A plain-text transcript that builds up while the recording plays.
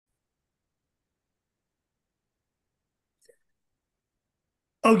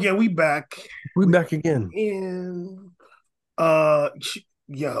Oh yeah, we back. We We back again. in.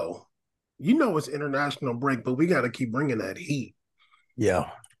 Yo, it's international break, but we got to keep bringing that heat, Yeah.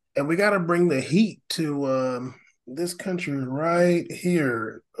 and we got to bring the heat to this country right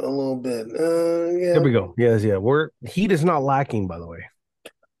here a little bit. Here Yeah. we go. Yes, yeah. We're heat is not lacking, by the way.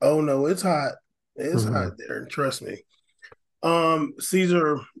 Oh no, it's hot. It's Hmm. hot there. Trust me.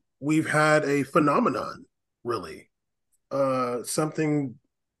 Caesar, we've had a phenomenon, really. Something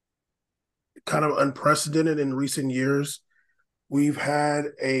kind of unprecedented in recent years. We've had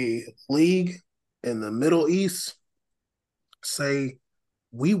a league in the Middle East say,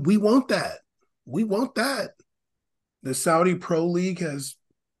 we want that. We want that. The Saudi Pro League has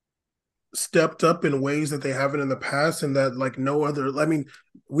stepped up in ways that they haven't in the past, and that like no other. I mean,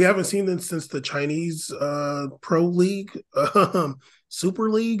 we haven't seen them since the Chinese Pro League, Super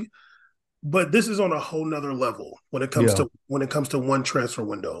League. But this is on a whole nother level Yeah. when it comes to one transfer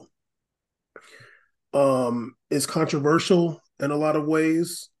window. It's controversial in a lot of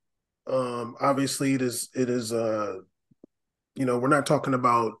ways. Obviously, we're not talking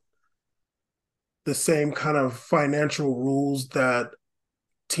about the same kind of financial rules that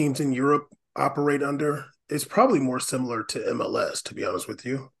teams in Europe operate under. It's probably more similar to MLS, to be honest with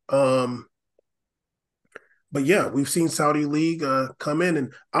you. But yeah, we've seen Saudi League come in,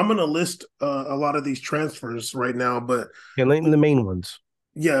 and I'm going to list a lot of these transfers right now. But Yeah, the main ones.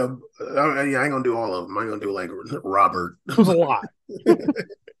 yeah, I ain't gonna do all of them. I ain't gonna do like Robert. It was a lot.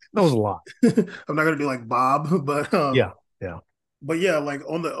 That was a lot. I'm not gonna do like Bob, Yeah. Yeah. but yeah, like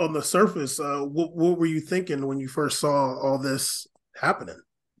on the surface, what were you thinking when you first saw all this happening?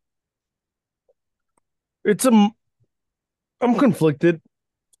 It's a I'm conflicted.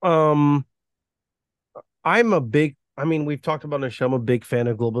 Um I mean, we've talked about on the show, I'm a big fan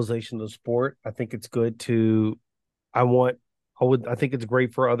of globalization of the sport. I think it's good to I want I think it's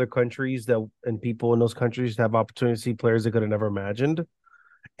great for other countries that and people in those countries to have opportunity to see players they could have never imagined.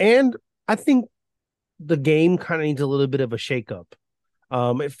 And I think the game kind of needs a little bit of a shakeup.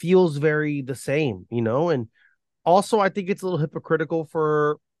 It feels very the same, and also I think it's a little hypocritical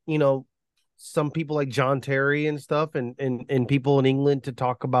for, some people like John Terry and stuff and people in England to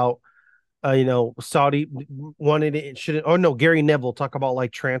talk about Saudi wanted it should oh no, Gary Neville talk about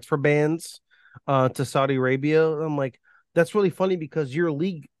like transfer bans to Saudi Arabia. I'm like, that's really funny because your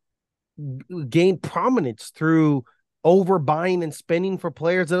league gained prominence through overbuying and spending for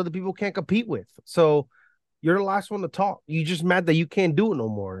players that other people can't compete with. So you're the last one to talk. You just mad that you can't do it no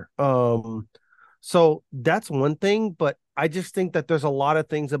more. So that's one thing, but I just think that there's a lot of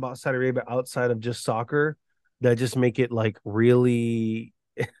things about Saudi Arabia outside of just soccer that just make it like really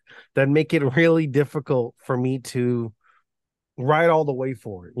that make it really difficult for me to ride all the way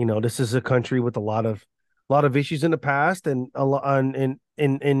for it. This is a country with a lot of issues in the past and a lot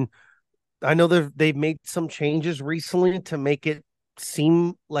and I know they've made some changes recently to make it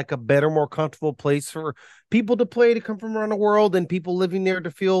seem like a better, more comfortable place for people to play to come from around the world and people living there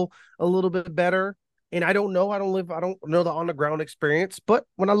to feel a little bit better. And I don't know, I don't know the on the ground experience, but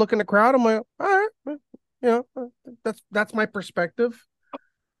when I look in the crowd, I'm like, all right, that's my perspective.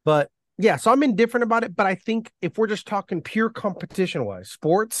 But yeah, so I'm indifferent about it. But I think if we're just talking pure competition wise,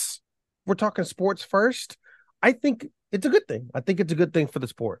 sports, we're talking sports first. I think it's a good thing. I think it's a good thing for the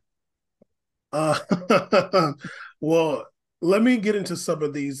sport. Uh, well, let me get into some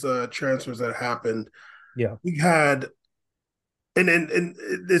of these transfers that happened. Yeah. We had, and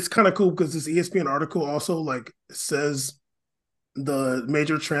it's kind of cool because this ESPN article also like says the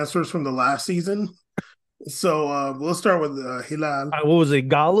major transfers from the last season. So we'll start with Hilal. What was it,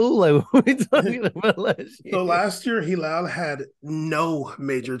 Galu? Like what are we talking about last So year? last year Hilal had no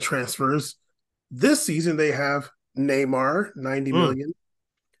major transfers. This season they have Neymar, 90 Mm. million,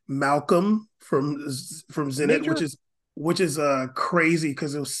 Malcolm from Zenit, Major? which is crazy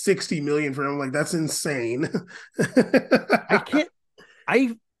because it was 60 million for him. Like that's insane. I can't.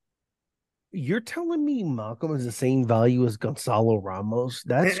 I. You're telling me Malcolm is the same value as Gonzalo Ramos?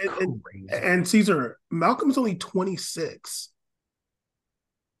 That's and, and crazy. and Caesar, Malcolm's only 26.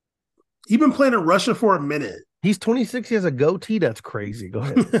 He's been playing in Russia for a minute. He's 26. He has a goatee. That's crazy. Go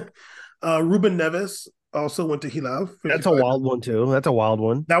ahead. Ruben Neves also went to Hilal, That's a 55 wild million. one too. That's a wild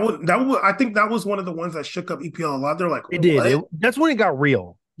one. That was I think that was one of the ones that shook up EPL a lot. They're like, It did. what? That's when it got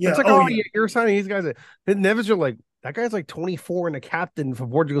real. It's Yeah. like, Oh oh, yeah. you're signing these guys. And Neves are like, that guy's like 24 and a captain for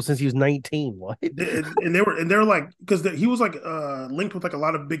Portugal since he was 19. What? And they're like because he was like linked with like a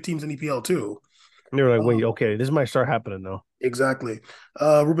lot of big teams in EPL too. And they were like, wait, Um, okay, this might start happening though. exactly.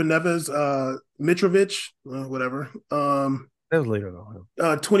 Ruben Neves, Mitrovic, whatever. That was later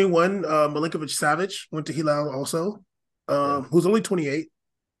though. 21, Milinkovic Savic went to Hilal also, Yeah. who's only 28.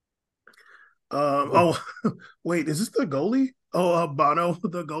 Oh, wait, is this the goalie? Oh, Bono,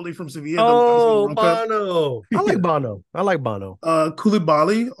 the goalie from Sevilla, the last Oh, World Cup. Bono. I Yeah. like Bono. I like Bono.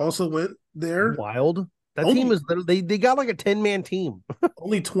 Koulibaly also went there. Wild. That team Only is they got like a 10-man team.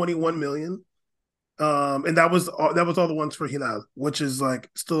 only 21 million. And that was all the ones for Hilal, which is like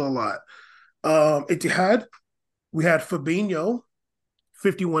still a lot. Etihad, we had Fabinho,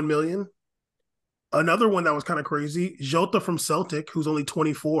 51 million. Another one that was kind of crazy, Jota from Celtic, who's only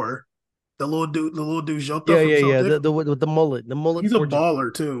 24. The little dude Jota Yeah, from yeah, yeah. Celtic. The with the mullet, He's a Portuguese.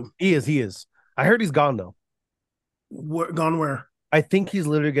 baller too. He is, he is. I heard he's gone though. Gone where? I think he's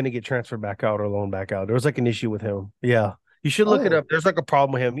literally going to get transferred back out or loaned back out. There was like an issue with him. Yeah, you should look it Oh, up. There's like a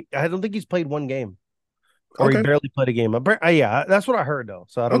problem with him. I don't think he's played one game, or he okay, barely played a game. Yeah, that's what I heard though.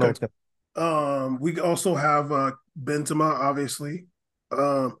 So I don't know okay. what's going. We also have Benzema, obviously.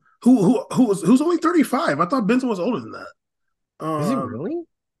 Who's only 35? I thought Benzema was older than that. Is he Um, really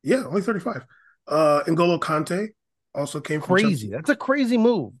yeah, only 35. N'Golo Kante also came from crazy? Chelsea. That's a crazy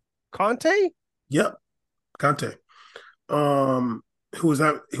move. Conte? Yep, Kante. Um, who was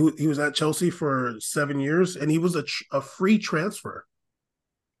that? Who he was at Chelsea for 7 years, and he was a free transfer.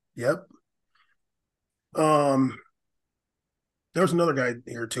 Yep. Um, there was another guy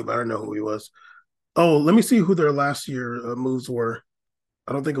here too, but I don't know who he was. Oh, let me see who their last year moves were.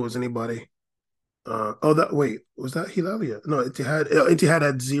 I don't think it was anybody. That wait, was that Hilalia? No, Etihad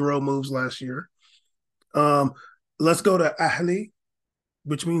had zero moves last year. Um, let's go to Ahli,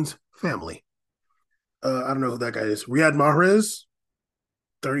 which means family. I don't know who that guy is. Riyad Mahrez,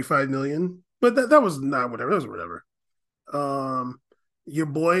 35 million, but that was not whatever. That was whatever. Um, your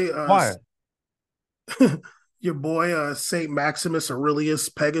boy, Why? your boy, Saint Maximus Aurelius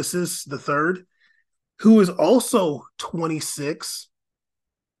Pegasus the third, who is also 26.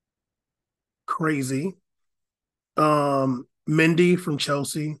 Crazy. Mendy from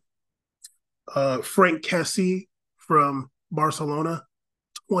Chelsea, Frank Kessie from Barcelona,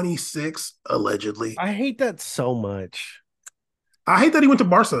 26 allegedly. I hate that so much. I hate that he went to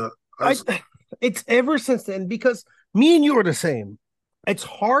Barca. I it's ever since then because me and you are the same. It's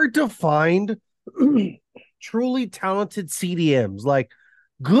hard to find truly talented CDMs. Like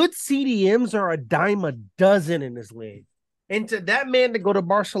good CDMs are a dime a dozen in this league. And to that man to go to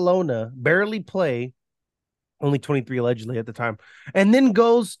Barcelona, barely play, only 23 allegedly at the time, and then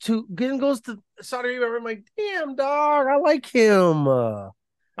goes to Saudi Arabia. I'm like, damn dog, I like him. I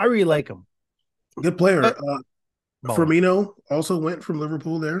really like him. Good player. But baller. Firmino also went from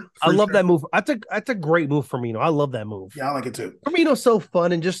Liverpool there. I Free love trade. that move. That's a great move for Firmino. I love that move. Yeah, I like it too. Firmino's so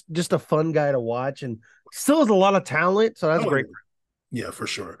fun and just a fun guy to watch, and still has a lot of talent. So that's Oh, great. yeah, for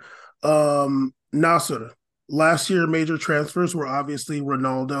sure. Nasser. Last year, major transfers were obviously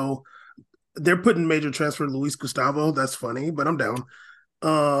Ronaldo. They're putting major transfer Luis Gustavo. That's funny, but I'm down.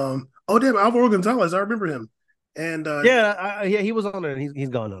 Oh damn, Alvaro Gonzalez. I remember him, and Yeah, yeah, he was on it. He's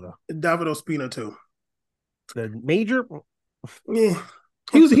gone now. David Ospina too. The major. Yeah,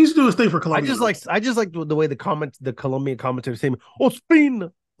 he's doing his thing for Colombia. I just like the way the Colombian commentators say, "Oh, Spain."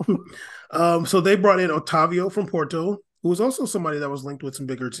 So they brought in Otavio from Porto, who was also somebody that was linked with some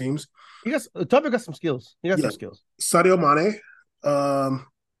bigger teams. Tubby got some skills. He got Yeah, some skills. Sadio Mane,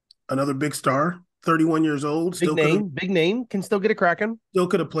 another big star, 31 years old, Big name, can still get it cracking. still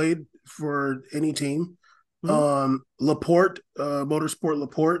could have played for any team. Mm-hmm. Laporte, Motorsport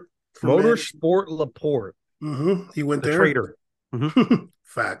Laporte from Motorsport Laporte, He went the there. trader. Mm-hmm.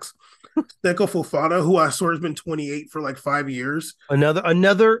 Facts. Steko Fofana, who I swear has been 28 for like 5 years. Another.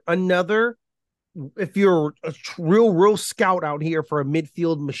 If you're a real scout out here for a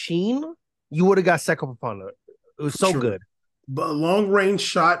midfield machine, you would have got Seko Fofana. It was so good. But a long range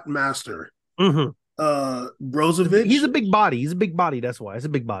shot master. Mm-hmm. Brozovic. He's a big body. He's a big body. That's why it's a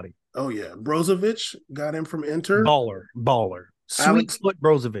big body. Oh yeah, Brozovic got him from Inter. Baller. Sweet foot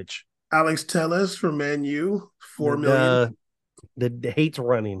Brozovic. Alex Telles from Man U, 4 million. The hate's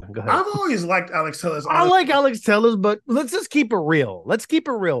running. Go ahead. I've always liked Alex Telles. I like Alex Telles, but let's just keep it real. Let's keep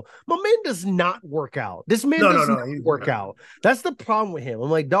it real. My man does not work out. This man does not work out. That's the problem with him. I'm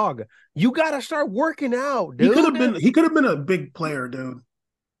like, dog, you gotta start working out, dude. He could have been a big player, dude.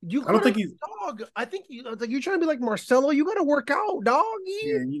 I don't think he's dog. I think you're trying to be like Marcelo. You got to work out, dog.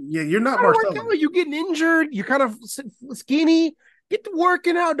 Yeah, you're not Marcelo. You're getting injured. You're kind of skinny. Get to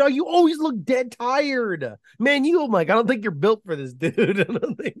working out, dog. You always look dead tired, man. I'm like, I don't think you're built for this, dude. I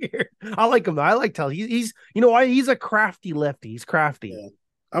don't think I like him. I like Tell. He's he's a crafty lefty. He's crafty. Yeah,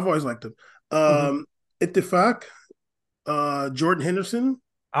 I've always liked him. Ittifaq, Jordan Henderson.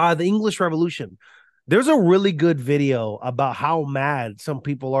 The English Revolution. There's a really good video about how mad some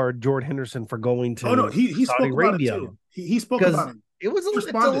people are at Jordan Henderson for going to he Saudi spoke Arabia. about it too. He spoke about it. It was it's a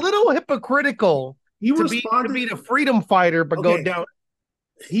responded. little hypocritical He to responded. be the freedom fighter, but go Okay, down.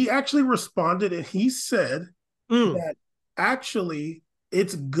 he actually responded and he said Mm, that actually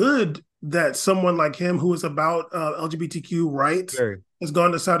it's good that someone like him who is about LGBTQ rights very. has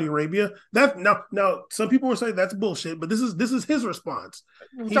gone to Saudi Arabia. That now some people will say that's bullshit, but this is his response.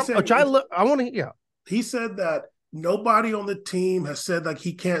 He said Which I look. I want to. Yeah. he said that nobody on the team has said like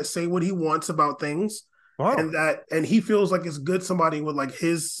he can't say what he wants about things, Wow. and he feels like it's good somebody with like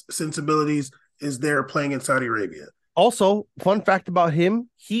his sensibilities is there playing in Saudi Arabia. Also, fun fact about him: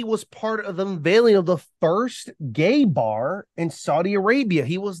 he was part of the unveiling of the first gay bar in Saudi Arabia.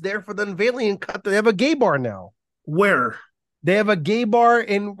 He was there for the unveiling and cut. They have a gay bar now. Where They have a gay bar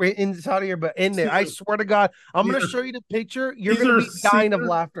in Saudi Arabia. In there, I Caesar, swear to God, I'm gonna Caesar, show you the picture. You're gonna Caesar, be dying of Caesar,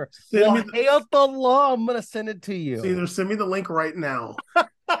 laughter. send me Well, the hail the law. I'm gonna send it to you Caesar, send me the link right now.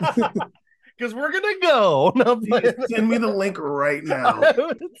 because we're gonna go. No, Send me the link right now.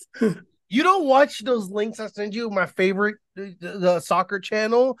 you don't watch those links I send you. My favorite, the soccer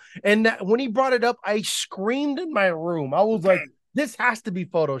channel, and that, when he brought it up, I screamed in my room. I was like, Okay. "This has to be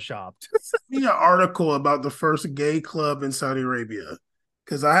photoshopped." Me an article about the first gay club in Saudi Arabia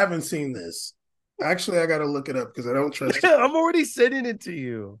because I haven't seen this. Actually, I got to look it up because I don't trust I'm already sending it to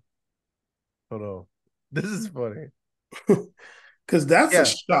you. Hold on, this is funny. it because that's a Yeah,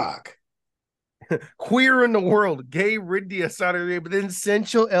 shock. queer in the world, gay Rindia Saudi Arabia, the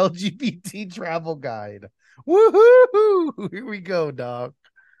essential LGBT travel guide. Woohoo! Here we go, dog.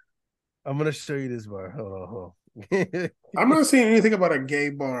 I'm gonna show you this bar. Hold on. I'm not seeing anything about a gay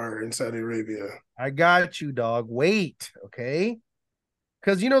bar in Saudi Arabia. I got you, dog. Wait, okay?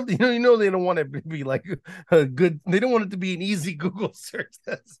 Because they don't want it to be like a good. They don't want it to be an easy Google search.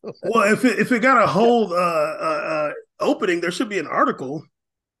 That's Well, if it got a whole opening, there should be an article.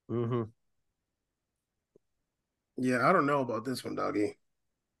 mm-hmm. Yeah, I don't know about this one, doggy.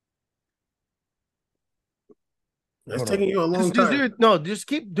 It's Hold on. taking you a long Just time. do it. No, just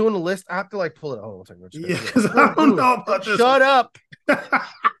keep doing the list. I have to like pull it. Hold on a second. Yeah, Yeah. because I don't know about this one. Shut up.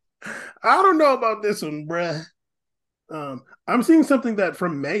 I don't know about this one, bruh. I'm seeing something that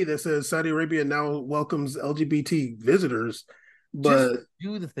from May that says Saudi Arabia now welcomes LGBT visitors, Just but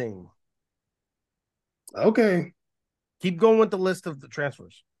do the thing. okay, Keep going with the list of the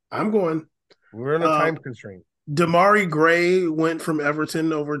transfers. I'm going. We're in a Uh, time constraint. Damari Gray went from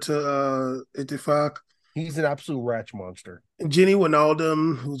Everton over to Ittifaq. He's an absolute ratch monster. Jenny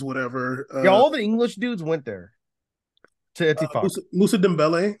Wijnaldum, who's whatever. Yeah, all the English dudes went there to Etifak. Musa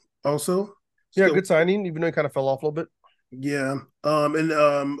Dembele also Yeah, still. good signing, even though he kind of fell off a little bit. Yeah.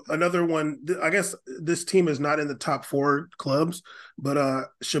 And another one, I guess this team is not in the top four clubs, but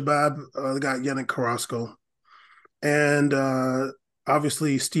Shabab got Yannick Carrasco. And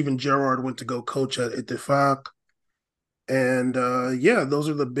obviously Steven Gerrard went to go coach at Ittifaq. And yeah, those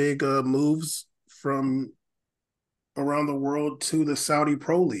are the big moves from around the world to the Saudi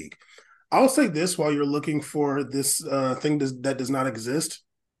Pro League. I'll say this while you're looking for this thing that does not exist.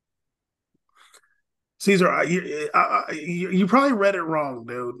 Caesar, you probably read it wrong,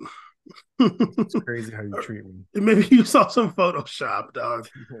 dude. It's crazy how you treat me. Maybe you saw some Photoshop, dog.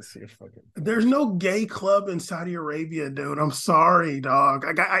 Let's see if I can. There's no gay club in Saudi Arabia, dude. I'm sorry, dog.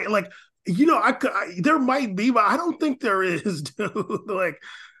 I like, there might be, but I don't think there is, dude. Like,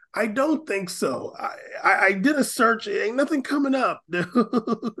 I don't think so. I did a search. Ain't nothing coming up, dude.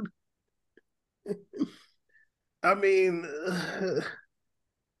 I mean,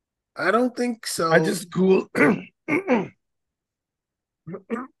 I don't think I so. just Googled.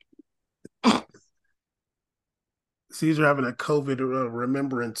 Caesar having a COVID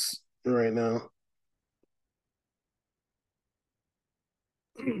remembrance right now.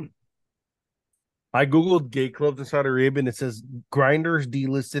 I Googled gay clubs in Saudi Arabia and it says grinders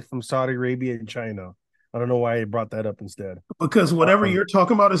delisted from Saudi Arabia and China. I don't know why I brought that up instead. Because whatever Um, you're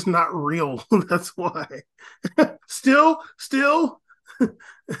talking about is not real. That's why. Still,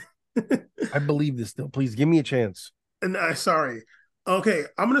 I believe this still. Please give me a chance. and sorry. Okay,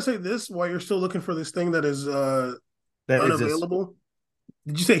 I'm gonna say this while you're still looking for this thing that is That exists. unavailable.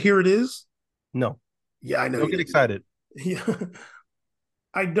 Did you say here it is? No, Yeah, I know don't you get did. excited. Yeah.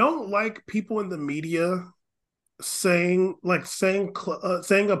 I don't like people in the media saying saying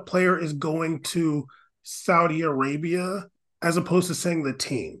a player is going to Saudi Arabia as opposed to saying the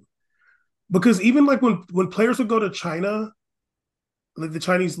team. Because even like when players would go to China, like the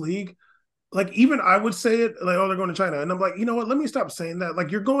Chinese league, like even I would say it like, oh, they're going to China. And I'm like, you know what? Let me stop saying that.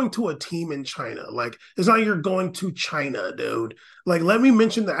 Like, you're going to a team in China. Like, it's not you're going to China, dude. Like, let me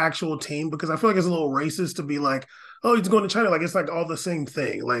mention the actual team because I feel like it's a little racist to be like, oh, he's going to China. Like it's like all the same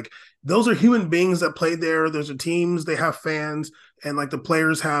thing. Like those are human beings that play there. Those are teams. They have fans, and like the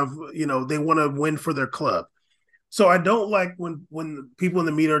players have, they want to win for their club. So I don't like when people in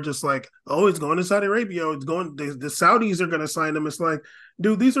the media are just like, oh, it's going to Saudi Arabia. It's going. The Saudis are going to sign them. It's like,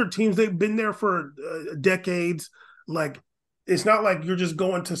 dude, these are teams. They've been there for decades. Like, it's not like you're just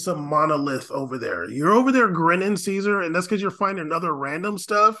going to some monolith over there. You're over there grinning, Caesar, and that's because you're finding other random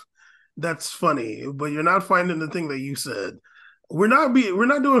stuff. That's funny, but you're not finding the thing that you said. We're not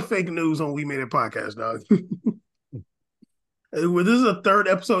doing fake news on We Made It podcast, dog. This is a third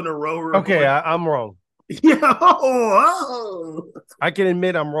episode in a row. Okay, I'm wrong. Yeah. Oh. I can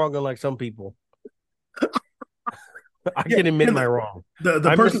admit I'm wrong, unlike some people. I can admit my wrong. The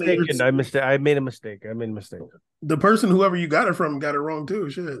person I made a mistake. The person, whoever you got it from, got it wrong too.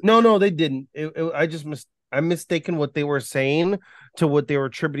 Shit. No, they didn't. I'm mistaken what they were saying to what they were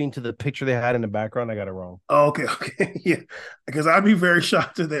attributing to the picture they had in the background. I got it wrong. Oh, okay. Yeah. Because I'd be very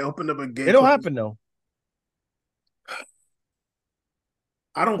shocked if they opened up a gate. It'll happen though.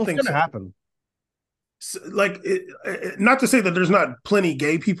 I don't think it's gonna happen. Like, not to say that there's not plenty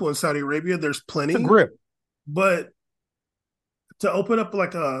gay people in Saudi Arabia. There's plenty. It's a grip. But to open up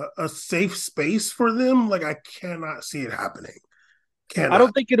like a safe space for them, like I cannot see it happening. I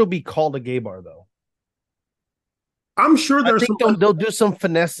don't think it'll be called a gay bar though. I'm sure there's they'll do some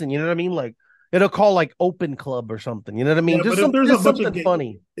finessing. You know what I mean? Like it'll call like Open Club or something. You know what I mean? Yeah, just something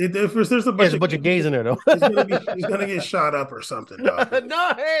funny. If there's a bunch of gays in there though, he's gonna get shot up or something. No,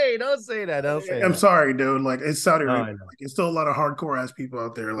 hey, don't say that. I'm sorry, dude. Like it's Saudi Arabia. Like, it's still a lot of hardcore ass people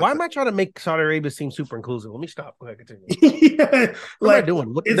out there. Like, why am I trying to make Saudi Arabia seem super inclusive? Let me stop. Go ahead, continue. Yeah, what am I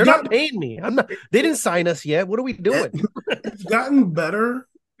doing? They're not paying me. I'm not. They didn't sign us yet. What are we doing? It's gotten better.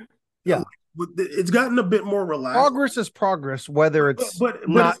 Yeah. It's gotten a bit more relaxed. Progress is progress, whether it's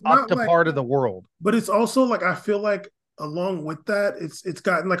not up to part of the world. But it's also like I feel like along with that, it's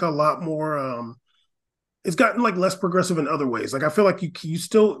gotten like a lot more. It's gotten like less progressive in other ways. Like I feel like you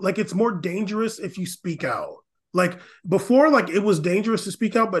still like it's more dangerous if you speak out. Like before, like it was dangerous to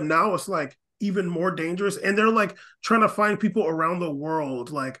speak out, but now it's like even more dangerous. And they're like trying to find people around the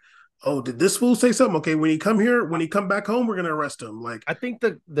world, like, oh, did this fool say something? Okay, when he come back home, we're gonna arrest him. Like I think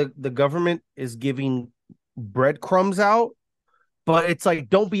the government is giving breadcrumbs out, but it's like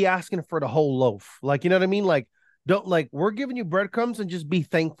don't be asking for the whole loaf. Like, you know what I mean? Like, don't like we're giving you breadcrumbs and just be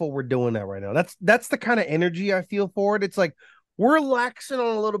thankful we're doing that right now. That's the kind of energy I feel for it. It's like we're laxing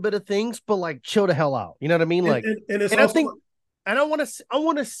on a little bit of things, but like chill the hell out. You know what I mean? Like, and I think, and I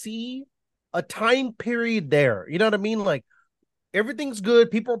want to see a time period there. You know what I mean? Like. Everything's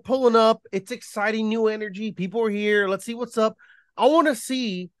good. People are pulling up. It's exciting, new energy. People are here. Let's see what's up. I want to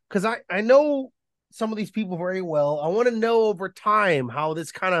see, because I know some of these people very well. I want to know over time how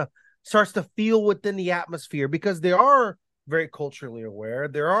this kind of starts to feel within the atmosphere, because they are very culturally aware.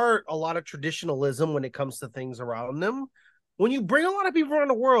 There are a lot of traditionalism when it comes to things around them. When you bring a lot of people around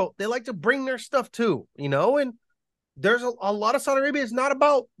the world, they like to bring their stuff too, and there's a lot of Saudi Arabia is not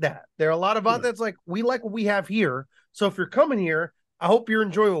about that. There are a lot about that's like, we like what we have here. So if you're coming here, I hope you're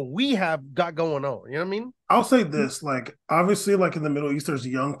enjoying what we have got going on. You know what I mean? I'll say this, like, obviously, like in the Middle East, there's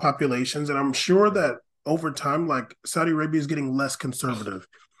young populations, and I'm sure that over time, like Saudi Arabia is getting less conservative.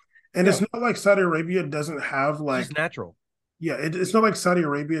 And it's not like Saudi Arabia doesn't have like it's natural. Yeah, it's not like Saudi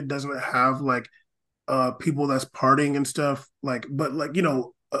Arabia doesn't have like people that's partying and stuff, like, but like,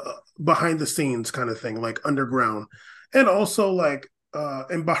 behind the scenes kind of thing, like underground. And also like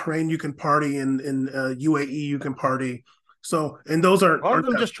in Bahrain you can party, in UAE you can party. So, and those aren't, a lot of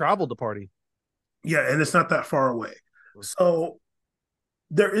them just traveled to party. Yeah, and it's not that far away. So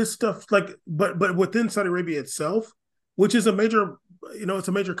there is stuff like, but within Saudi Arabia itself, which is a major, it's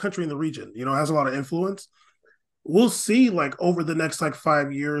a major country in the region, has a lot of influence. We'll see, like, over the next like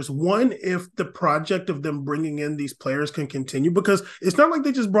 5 years, one, if the project of them bringing in these players can continue, because it's not like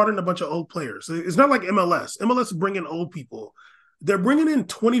they just brought in a bunch of old players. It's not like MLS. MLS is bringing old people. They're bringing in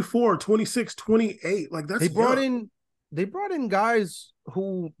 24, 26, 28. Like that's they brought in guys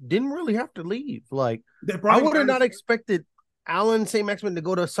who didn't really have to leave. Like I would have not expected Alan St. Maximin to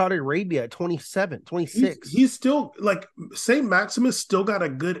go to Saudi Arabia at 27, 26. He's still like St. Maximus still got a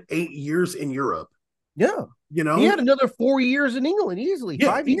good 8 years in Europe. Yeah. He had another 4 years in England, easily.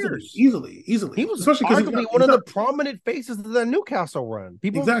 Yeah, 5 years. Easily. He was arguably one of the prominent faces of the Newcastle run.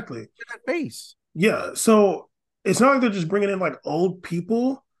 People exactly that face. Yeah. So it's not like they're just bringing in like old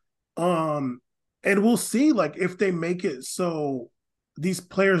people. And we'll see, like, if they make it so these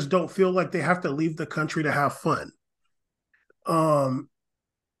players don't feel like they have to leave the country to have fun.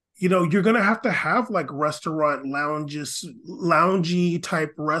 you're gonna have to have like restaurant lounges, loungy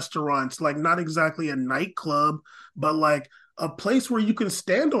type restaurants, like not exactly a nightclub, but like a place where you can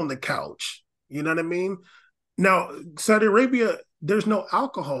stand on the couch. You know what I mean? Now, Saudi Arabia, there's no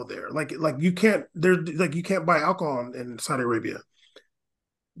alcohol there. Like you can't you can't buy alcohol in Saudi Arabia.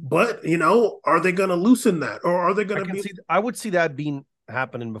 But are they gonna loosen that, or are they gonna be? I would see that being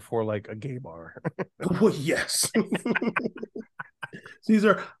happening before like a gay bar. Well, yes.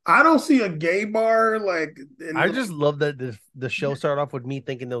 Caesar, I don't see a gay bar like. I just love that the show started off with me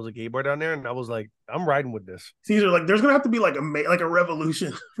thinking there was a gay bar down there, and I was like, I'm riding with this. Caesar, like, there's gonna have to be like a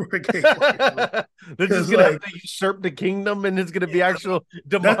revolution for a gay bar. They're just gonna have to usurp the kingdom, and it's gonna be actual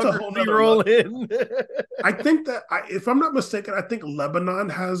democracy roll in. I think that if I'm not mistaken, I think Lebanon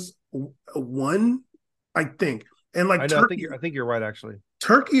has one. I think, and like Turkey, I think you're right. Actually,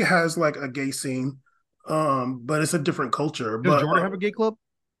 Turkey has like a gay scene, but it's a different culture. Does Jordan have a gay club?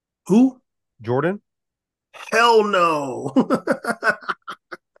 Who? Jordan? Hell no.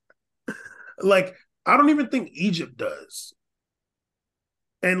 Like, I don't even think Egypt does.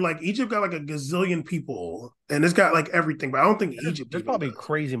 And like Egypt got like a gazillion people, and it's got like everything, but I don't think Egypt. There's probably a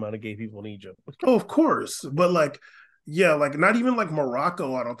crazy amount of gay people in Egypt. Oh, of course, but like, yeah, like not even like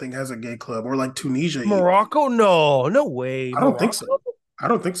Morocco, I don't think has a gay club, or like Tunisia. Morocco? No way. I don't think so. I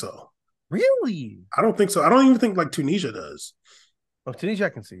don't think so. Really? I don't think so. I don't even think like Tunisia does. Oh, Tunisia I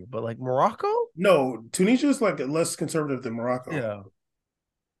can see, but like Morocco? No, Tunisia is like less conservative than Morocco. Yeah.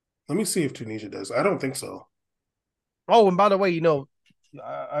 Let me see if Tunisia does. I don't think so. Oh, and by the way,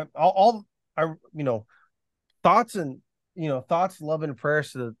 thoughts and thoughts, love, and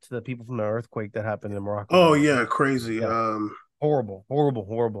prayers to the people from the earthquake that happened in Morocco. Oh yeah, crazy. Yeah. Horrible.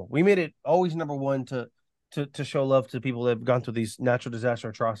 We made it always number one to show love to people that have gone through these natural disaster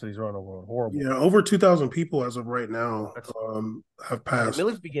atrocities around the world. Horrible. Yeah, over 2,000 people as of right now have passed.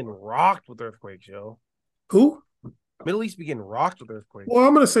 Middle East began rocked with earthquakes, yo. Who? Middle East began rocked with earthquakes. Well,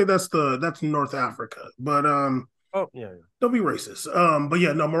 I'm gonna say that's North Africa, but oh yeah. Don't be racist. But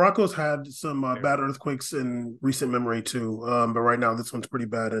yeah, no, Morocco's had some bad earthquakes in recent memory too. But right now this one's pretty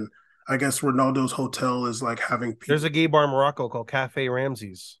bad, and I guess Ronaldo's hotel is like having people. There's a gay bar in Morocco called Cafe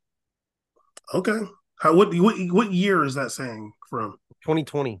Ramses. Okay. What year is that saying from?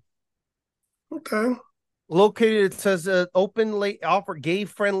 2020. Okay. Located, it says open late offer gay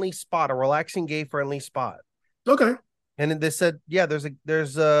friendly spot, a relaxing gay friendly spot. Okay. And they said, yeah,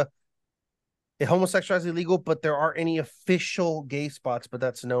 there's a homosexuality is illegal, but there aren't any official gay spots, but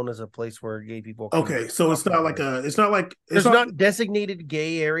that's known as a place where gay people. Okay, so it's not like there's not designated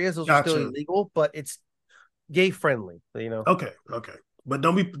gay areas; those are still illegal, but it's gay friendly. Okay, but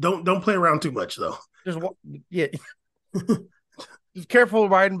don't play around too much though. Yeah, just careful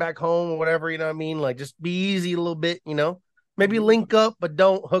riding back home or whatever. You know what I mean? Like, just be easy a little bit. Maybe link up, but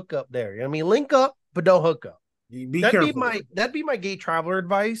don't hook up there. You know what I mean? Link up, but don't hook up. Be careful. That'd be my gay traveler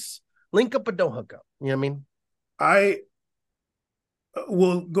advice. Link up, but don't hook up. You know what I mean?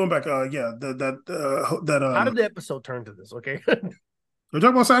 Well, going back, yeah, that. How did the episode turn to this? Okay, we're talking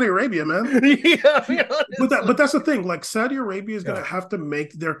about Saudi Arabia, man. Yeah, but that's the thing. Like, Saudi Arabia is gonna have to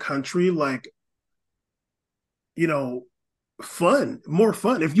make their country like, more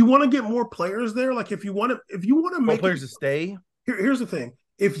fun. If you want to get more players there, like if you want to make players to stay. Here's the thing: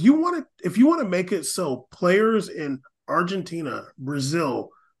 if you want to make it so players in Argentina, Brazil,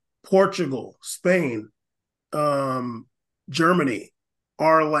 Portugal, Spain, Germany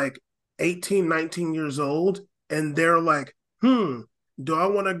are like 18, 19 years old, and they're like, do I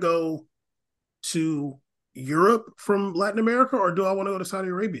want to go to Europe from Latin America, or do I want to go to Saudi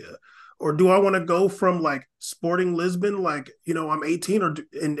Arabia? Or do I want to go from like Sporting Lisbon, like, I'm 18,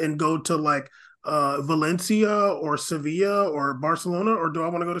 and go to like Valencia or Sevilla or Barcelona, or do I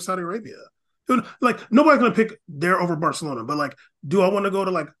want to go to Saudi Arabia? Like, nobody's gonna pick there over Barcelona, but like, do I want to go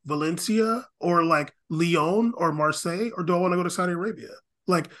to like Valencia or like Lyon or Marseille, or do I want to go to Saudi Arabia?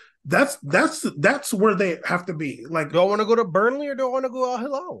 Like, that's where they have to be. Like, do I want to go to Burnley or do I want to go Al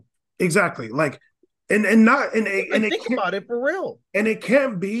Hilal? Exactly. Like, and think about it for real. And it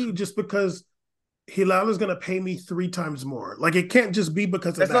can't be just because Hilal is gonna pay me 3 times more. Like, it can't just be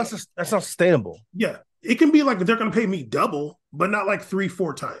because of that. That's not sustainable. Yeah, it can be like they're gonna pay me double, but not like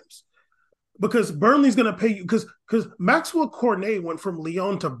 3-4 times. Because Burnley's going to pay you, because Maxwell Cornet went from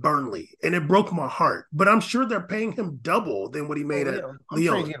Lyon to Burnley, and it broke my heart. But I'm sure they're paying him double than what he made at Lyon.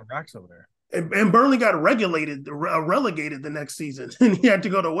 Sure he's getting racks over there. And Burnley got relegated the next season, and he had to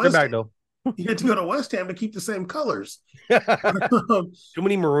go to West Ham. He had to go to West Ham to keep the same colors. Too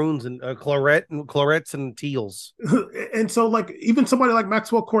many maroons and clarets and teals. And so, like, even somebody like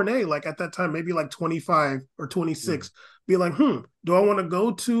Maxwell Cornet, like at that time, maybe like 25 or 26, be like, do I want to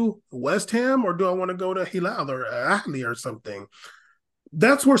go to West Ham or do I want to go to Hilal or Ahli or something?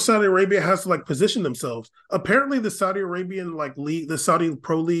 That's where Saudi Arabia has to like position themselves. Apparently, the Saudi Arabian like league, the Saudi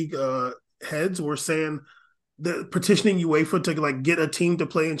Pro League heads were saying the petitioning UEFA to like get a team to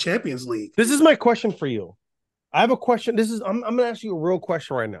play in Champions League. This is my question for you. I have a question. I'm going to ask you a real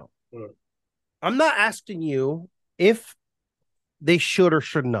question right now. I'm not asking you if they should or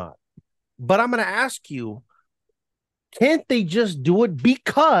should not, but I'm going to ask you, can't they just do it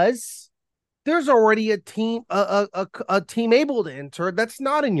because there's already a team team able to enter that's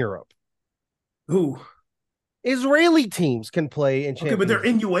not in Europe? Who? Israeli teams can play in Champions. Okay, but they're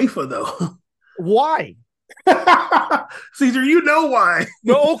in UEFA though. Why? Caesar, you know why.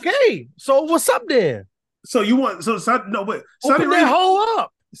 No, okay. So what's up then? So you want no, but Saudi Arabia, that hole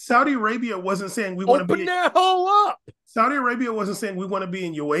up. Saudi Arabia wasn't saying we want to be open that hole up. Saudi Arabia wasn't saying we want to be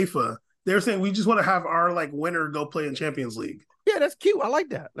in UEFA. They're saying we just want to have our like winner go play in Champions League. Yeah, that's cute. I like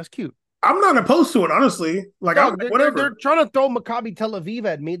that. That's cute. I'm not opposed to it, honestly. Like, no, whatever. They're trying to throw Maccabi Tel Aviv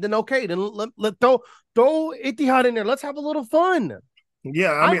at me. Then okay, then let throw Etihad in there. Let's have a little fun.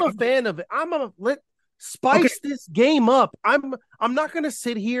 Yeah, I'm a fan of it. Let's spice this game up. I'm not gonna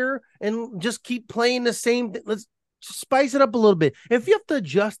sit here and just keep playing the same thing. Let's spice it up a little bit. If you have to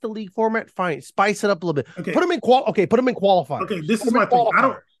adjust the league format, fine. Spice it up a little bit. Okay. Put them in qualifiers. Okay, this is my thing.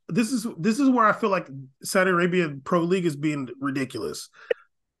 This is where I feel like Saudi Arabia Pro League is being ridiculous.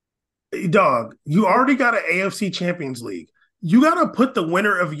 Dog, you already got an AFC Champions League. You got to put the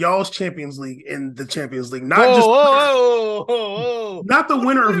winner of y'all's Champions League in the Champions League, not not the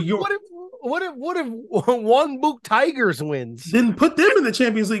winner of your. What if Wonbuk Tigers wins? Then put them in the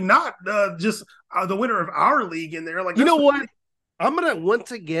Champions League, not just the winner of our league in there. Like, you know what? I'm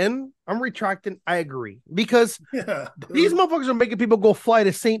retracting. I agree because these motherfuckers are making people go fly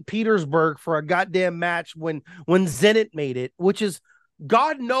to St. Petersburg for a goddamn match when Zenit made it, which is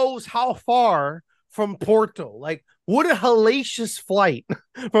God knows how far from Porto. Like, what a hellacious flight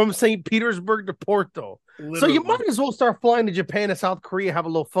from St. Petersburg to Porto. Literally. So you might as well start flying to Japan and South Korea, have a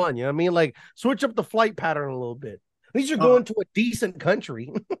little fun. You know what I mean? Like, switch up the flight pattern a little bit. At least you're going to a decent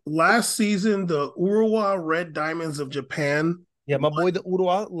country. Last season, the Urawa Red Diamonds of Japan. Yeah, my boy, the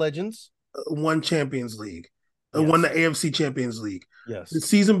Urawa Legends. Won Champions League. Won the AFC Champions League. Yes. The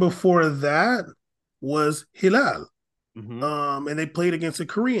season before that was Hilal. Mm-hmm. And they played against a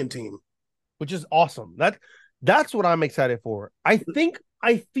Korean team. Which is awesome. That's what I'm excited for. I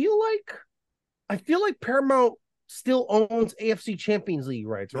feel like Paramount still owns AFC Champions League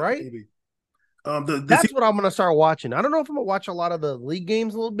rights, right? Maybe. That's what I'm going to start watching. I don't know if I'm going to watch a lot of the league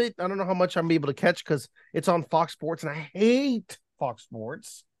games a little bit. I don't know how much I'm able to catch because it's on Fox Sports, and I hate Fox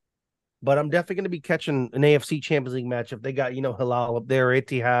Sports. But I'm definitely going to be catching an AFC Champions League match if they got, Hilal up there,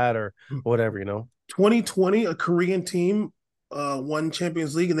 Etihad, or whatever, 2020, a Korean team won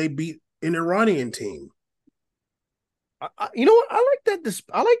Champions League, and they beat an Iranian team. You know what? I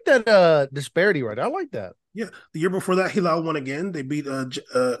like that disparity right there. I like that. Yeah. The year before that, Hilal won again. They beat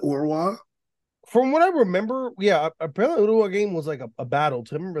Urawa. From what I remember, yeah, apparently Urawa game was like a battle.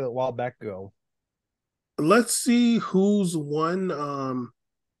 I remember that a while back ago. Let's see who's won.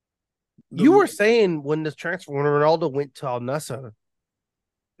 You were saying when Ronaldo went to Al Nassr,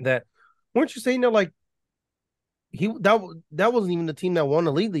 that weren't you saying that like that wasn't even the team that won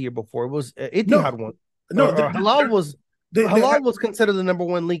the league the year before? It was Etihad won. No, Hilal was considered the number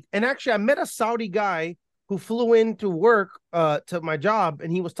one league. And actually, I met a Saudi guy who flew in to work to my job,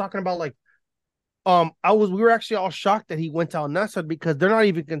 and he was talking about like, we were actually all shocked that he went to Al Nassr because they're not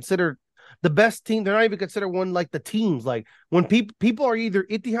even considered the best team. They're not even considered one like the teams. Like when people are either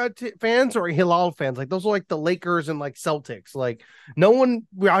Etihad fans or Hilal fans, like those are like the Lakers and like Celtics. Like no one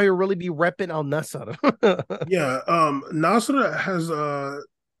out here really be repping Al Nassr. Yeah, Nasr has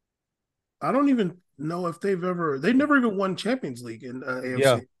I don't even know if they've never even won Champions League in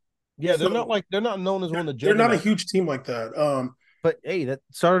AFC. Yeah, they're not known as one of the. They're not a huge team like that. But hey, that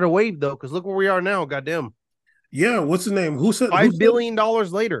started a wave though, because look where we are now. Goddamn. Yeah, what's his name? Who said $5 billion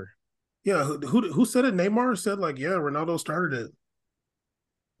later? Yeah, who said it? Neymar said like, yeah, Ronaldo started it.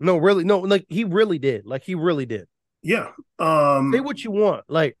 No, really, no, like he really did. Yeah. Say what you want,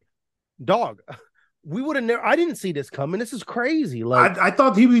 like, dog. We would have never. I didn't see this coming. This is crazy. Like I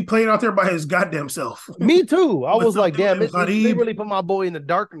thought he'd be playing out there by his goddamn self. Me too. I was like, damn, they really put my boy in the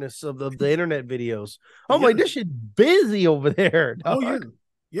darkness of the internet videos. I'm like, this shit busy over there. Dog. Oh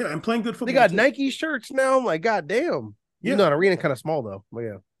yeah, and playing good football. They got Nike shirts now. I'm like, goddamn. Yeah, the arena kind of small though.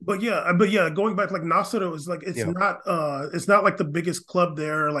 But yeah. Going back, like Nasr was like, it's not like the biggest club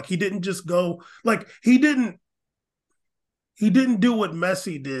there. Like he didn't just go. Like he didn't do what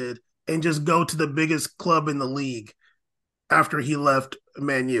Messi did and just go to the biggest club in the league. after he left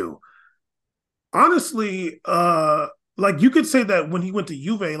Man U. Honestly, like you could say that when he went to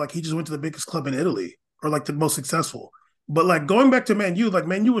Juve, like he just went to the biggest club in Italy or like the most successful. But like going back to Man U, like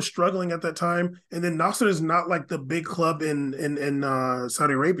Man U was struggling at that time, and then Nasser is not like the big club in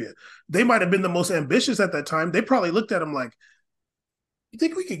Saudi Arabia. They might have been the most ambitious at that time. They probably looked at him like, "You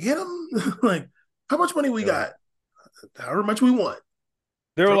think we could get him? Like, how much money we Yeah. got? However much we want.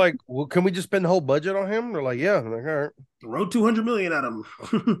 They were Throw, like, "Well, can we just spend the whole budget on him?" They're like, "Yeah." I'm like, all right. throw 200 million at him."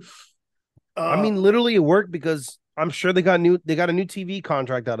 I uh, mean, literally, it worked because I'm sure they got a new TV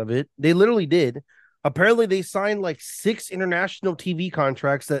contract out of it. They literally did. Apparently, they signed like 6 international TV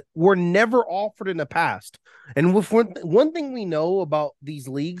contracts that were never offered in the past. And with one thing we know about these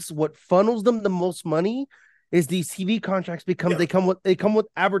leagues, what funnels them the most money is these TV contracts become yeah, they come with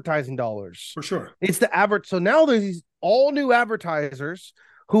advertising dollars. for sure. It's the average. So now there's these all new advertisers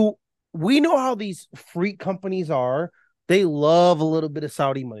who we know how these freak companies are. They love a little bit of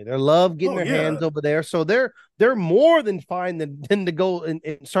Saudi money. They love getting Oh their yeah, hands over there. So they're more than fine than to go and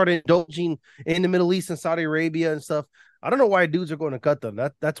start indulging in the Middle East and Saudi Arabia and stuff. I don't know why dudes are going to cut them.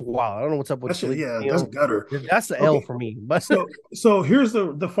 That's wild. I don't know what's up with that's it. Philippe Yeah, that's Coutinho. gutter. That's the L Okay, for me. But so here's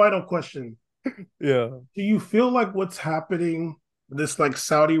the final question. yeah, Do you feel like what's happening, this like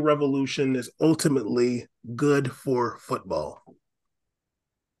Saudi revolution, is ultimately good for football?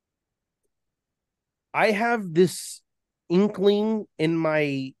 I have this inkling in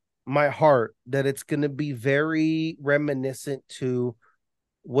my heart that it's going to be very reminiscent to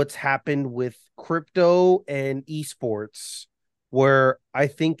what's happened with crypto and esports, where I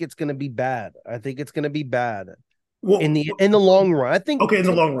think it's going to be bad. I think it's going to be bad in Well, the long run. I think okay, in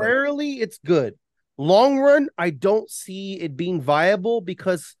the long run. temporarily it's good. Long run, I don't see it being viable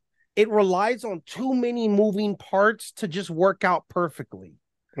because it relies on too many moving parts to just work out perfectly.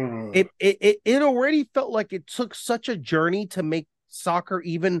 Mm. It already felt like it took such a journey to make soccer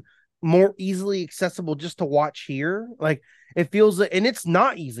even more easily accessible just to watch here. Like it feels like, and it's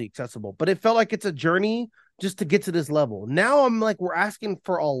not easily accessible, but it felt like it's a journey just to get to this level. Now I'm like, we're asking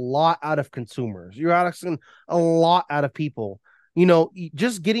for a lot out of consumers. You're asking a lot out of people.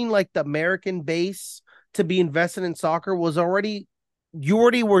 Just getting like the American base to be invested in soccer was already, you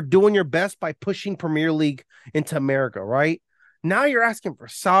already were doing your best by pushing Premier League into America, right? Now you're asking for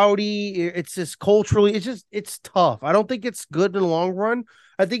Saudi. It's just culturally, it's tough. I don't think it's good in the long run.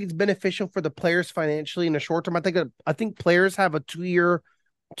 I think it's beneficial for the players financially in the short term. I think players have a 2 year,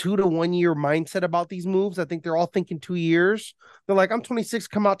 2 to 1 year mindset about these moves. I think they're all thinking 2 years. They're like, I'm 26,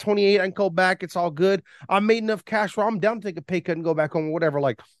 come out 28, I can go back. It's all good. I made enough cash where I'm down to take a pay cut and go back home or whatever.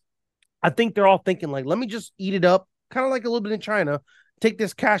 Like, I think they're all thinking like, let me just eat it up, kind of like a little bit in China. Take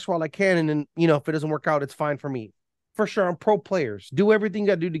this cash while I can, and then if it doesn't work out, it's fine for me. For sure, I'm pro players. Do everything you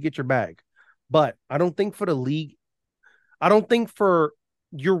got to do to get your bag, but I don't think for the league. I don't think for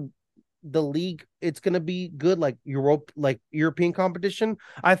your the league it's gonna be good like Europe, like European competition.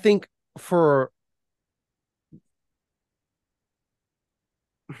 I think for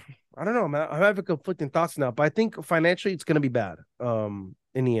I don't know, man. I have conflicting thoughts now, but I think financially it's gonna be bad. In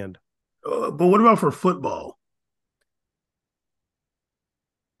the end. But what about for football?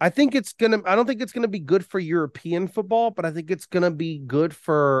 I don't think it's gonna be good for European football, but I think it's gonna be good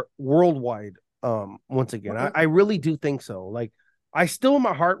for worldwide. Once again, I really do think so. Like, I still in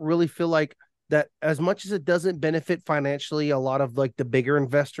my heart really feel like that as much as it doesn't benefit financially a lot of like the bigger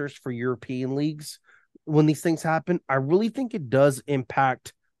investors for European leagues when these things happen, I really think it does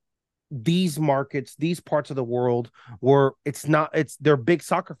impact these markets, these parts of the world where they're big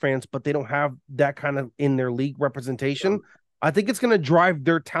soccer fans, but they don't have that kind of in their league representation. I think it's going to drive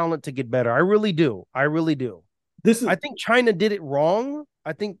their talent to get better. I really do. I really do. This is I think China did it wrong.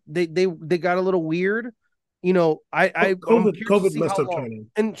 I think they got a little weird. I'm COVID. curious to COVID see messed how up long, China.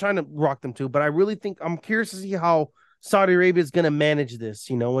 and China rocked them too. But I really think I'm curious to see how Saudi Arabia is going to manage this.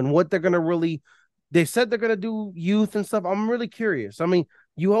 And what they're going to really. They said they're going to do youth and stuff. I'm really curious. I mean,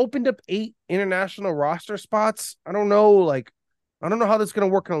 you opened up 8 international roster spots. I don't know, like, I don't know how this is going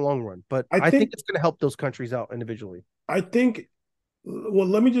to work in the long run, but I I think think. it's going to help those countries out individually. I think. Well,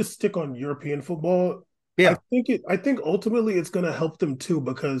 let me just stick on European football. I Yeah, think it. I think ultimately it's going to help them too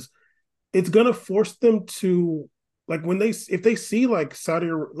because it's going to force them to like when they if they see like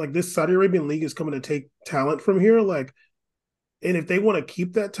this Saudi Arabian league is coming to take talent from here, like, and if they want to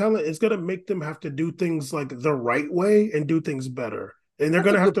keep that talent, it's going to make them have to do things like the right way and do things better. And they're that's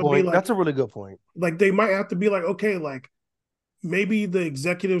going a to have good to be point. That's a really good point. like they might have to be like, okay, like maybe the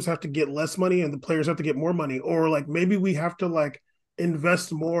executives have to get less money and the players have to get more money, or like maybe we have to like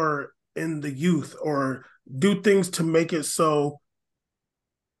invest more in the youth or do things to make it so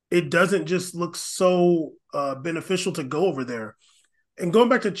it doesn't just look so beneficial to go over there. And going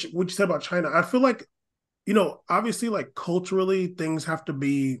back to what you said about China, I feel like, obviously, like culturally, things have to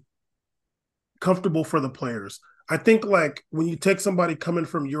be comfortable for the players. I think like when you take somebody coming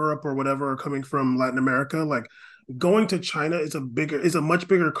from Europe or whatever, or coming from Latin America, like going to China is a much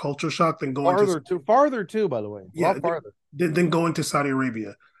bigger culture shock than going to farther too, by the way. A yeah lot farther. than going to Saudi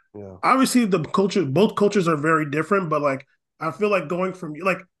Arabia. Yeah. Obviously, both cultures are very different, but like I feel like going from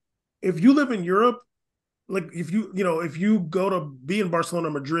like if you live in Europe, like if you go to be in Barcelona,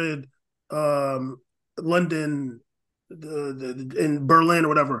 Madrid, London, in Berlin or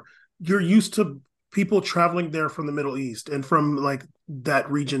whatever, you're used to people traveling there from the Middle East and from like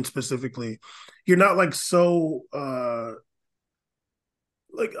that region specifically. You're not like so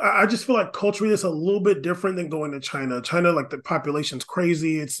like I just feel like culturally it's a little bit different than going to China. China, like the population's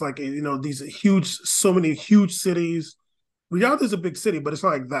crazy. It's like so many huge cities. Riyadh is a big city, but it's not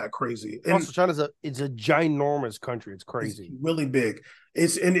like that crazy. And also, it's a ginormous country. It's crazy, it's really big. And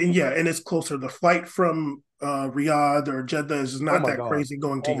it's closer. The flight from Riyadh or Jeddah is not that crazy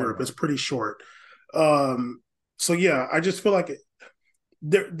going to Europe. It's pretty short. So yeah, I just feel like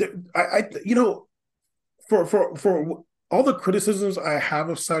for all the criticisms I have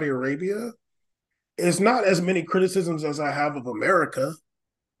of Saudi Arabia, it's not as many criticisms as I have of America.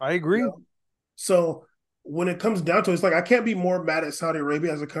 I agree. So when it comes down to it, it's like I can't be more mad at Saudi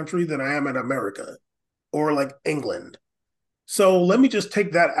Arabia as a country than I am at America or like England. So let me just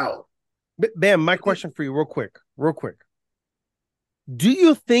take that out. Bam, my question for you real quick. Do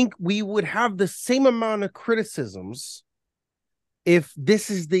you think we would have the same amount of criticisms if this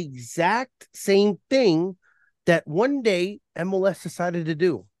is the exact same thing that one day MLS decided to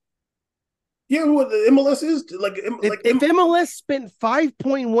do? Yeah, well, MLS is like if MLS spent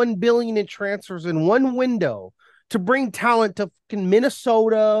 $5.1 billion in transfers in one window to bring talent to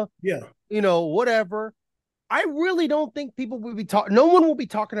Minnesota, whatever. I really don't think people would be talking. No one will be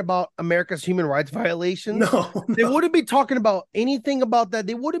talking about America's human rights violations. No. They wouldn't be talking about anything about that.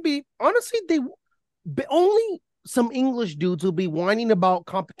 They wouldn't be. Honestly, only some English dudes will be whining about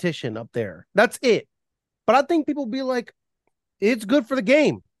competition up there. That's it. But I think people will be like, it's good for the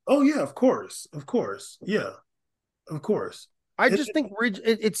game. Oh yeah, of course, yeah, of course. I just think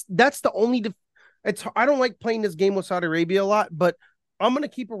that's the only. I don't like playing this game with Saudi Arabia a lot, but I'm gonna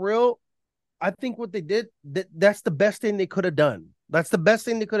keep it real. I think what they did, that's the best thing they could have done. That's the best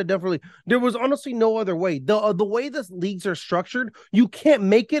thing they could have done for league. There was honestly no other way. The way the leagues are structured, you can't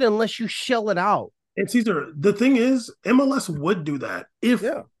make it unless you shell it out. And Caesar, the thing is, MLS would do that if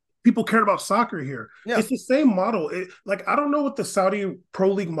people cared about soccer here. Yeah. It's the same model. I don't know what the Saudi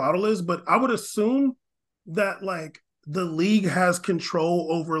Pro League model is, but I would assume that like the league has control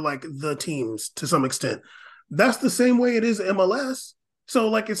over like the teams to some extent. That's the same way it is MLS. So,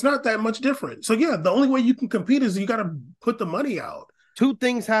 like, it's not that much different. So, yeah, the only way you can compete is you got to put the money out. Two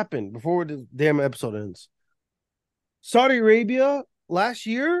things happened before the damn episode ends. Saudi Arabia last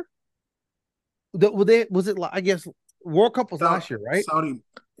year, I guess, World Cup was last year, right? Saudi,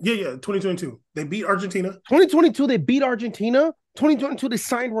 yeah, 2022. They beat Argentina. 2022, they beat Argentina. 2022, they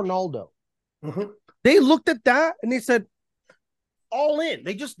signed Ronaldo. Mm-hmm. They looked at that and they said, all in.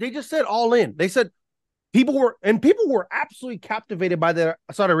 They just said all in. They said, People were absolutely captivated by the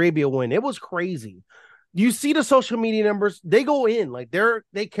Saudi Arabia win. It was crazy. You see the social media numbers; they go in like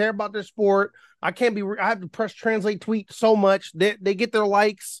they care about their sport. I have to press translate tweet so much. They get their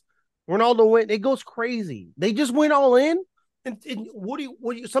likes. Ronaldo went. It goes crazy. They just went all in. And what do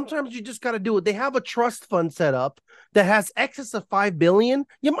you? Sometimes you just got to do it. They have a trust fund set up that has excess of $5 billion.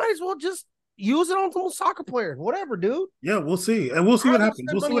 You might as well just use it on some soccer players, whatever, dude. Yeah, we'll see, and we'll see what happens.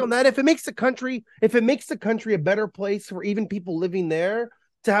 We'll see on that. If it makes the country a better place for even people living there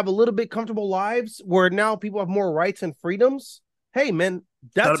to have a little bit comfortable lives, where now people have more rights and freedoms. Hey, man,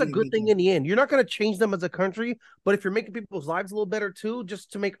 that's a good thing in the end. You're not going to change them as a country, but if you're making people's lives a little better too,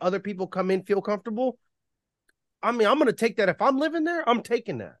 just to make other people come in feel comfortable. I mean, I'm going to take that. If I'm living there, I'm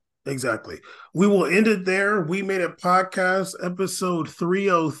taking that. Exactly. We will end it there. We Made It podcast episode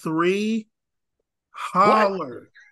 303. Holler.